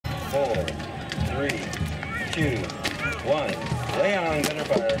4, 3, 2, 1. Lay on, center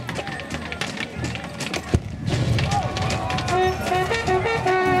fire.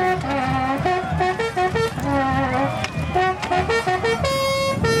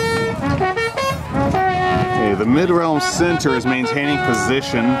 Okay, the mid-realm center is maintaining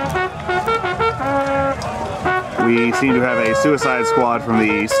position. We seem to have a suicide squad from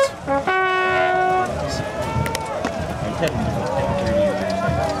the east.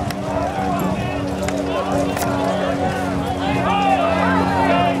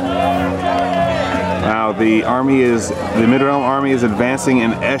 Now the mid-realm army is advancing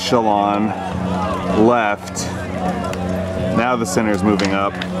in echelon left. Now the center is moving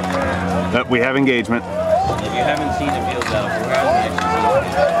up. Oh, we have engagement. If you haven't seen the field battle,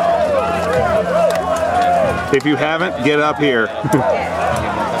 if you haven't, get up here. You're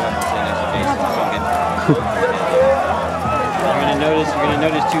gonna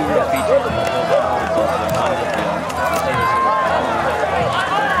notice two real features.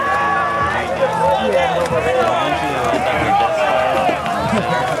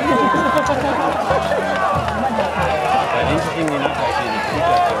 But interestingly enough, actually, the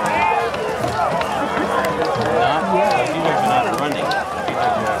feedbacks are not running.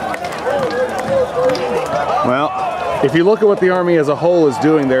 Well, if you look at what the army as a whole is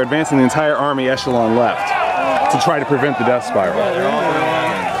doing, they're advancing the entire army echelon left to try to prevent the death spiral.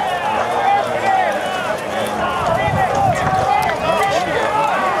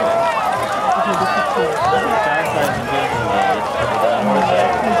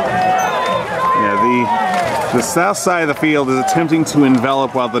 Yeah, the south side of the field is attempting to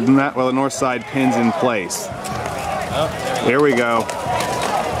envelop while the north side pins in place. Here we go.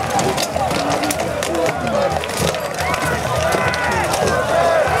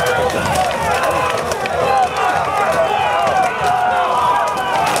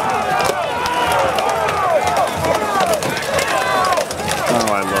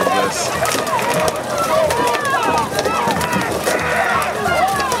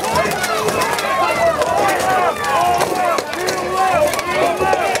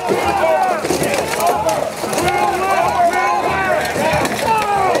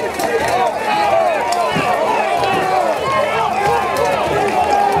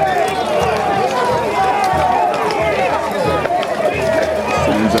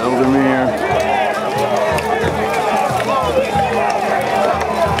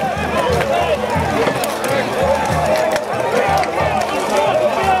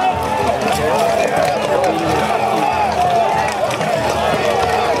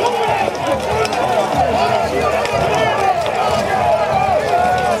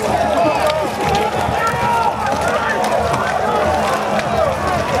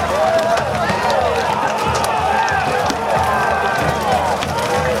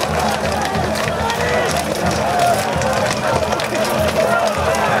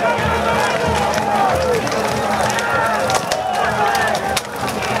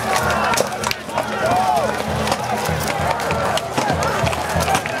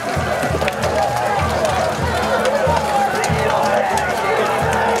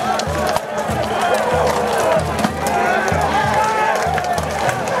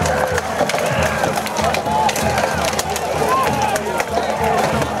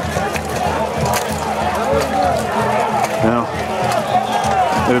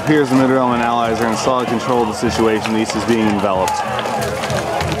 It appears the mid-realm and allies are in solid control of the situation. The east is being enveloped.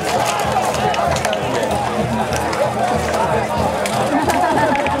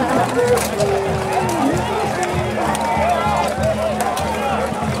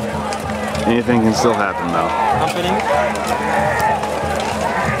 Anything can still happen though.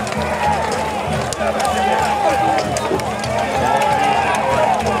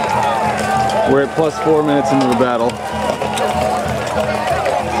 We're at plus 4 minutes into the battle.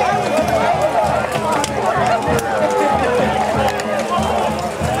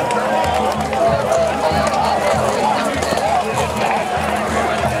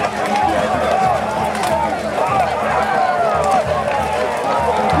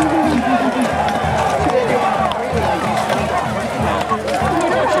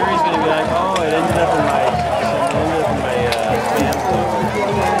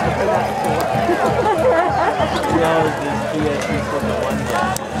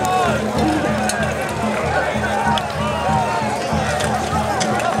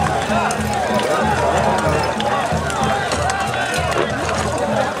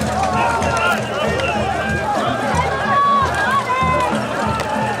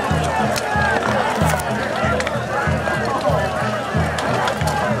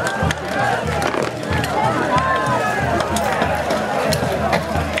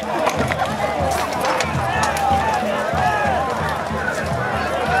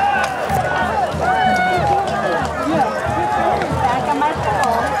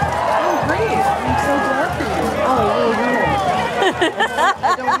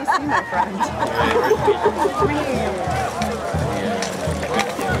 I don't want to see my friend.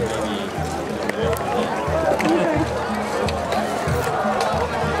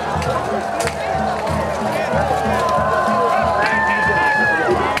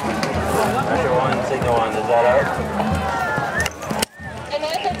 Pressure one, signal one. Is that out?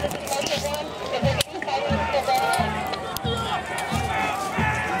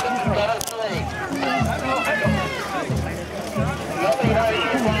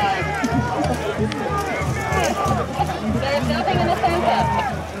 There's nothing in the center.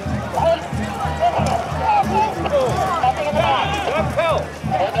 Nothing in the back.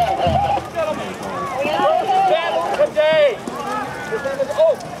 Today. His name is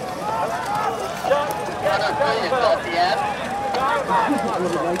Oak.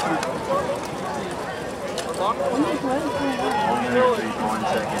 One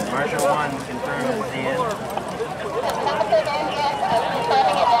second. Marshal one, confirm it's the end.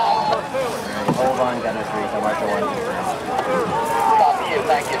 Hold on, gunner three. So Marshal one, confirm. Copy you,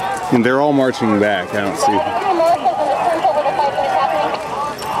 thank you. And they're all marching back. I don't see.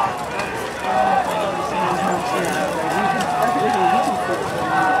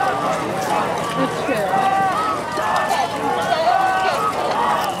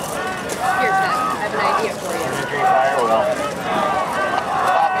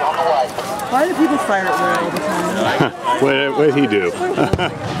 Why do people fire at Will all the time? What did he do?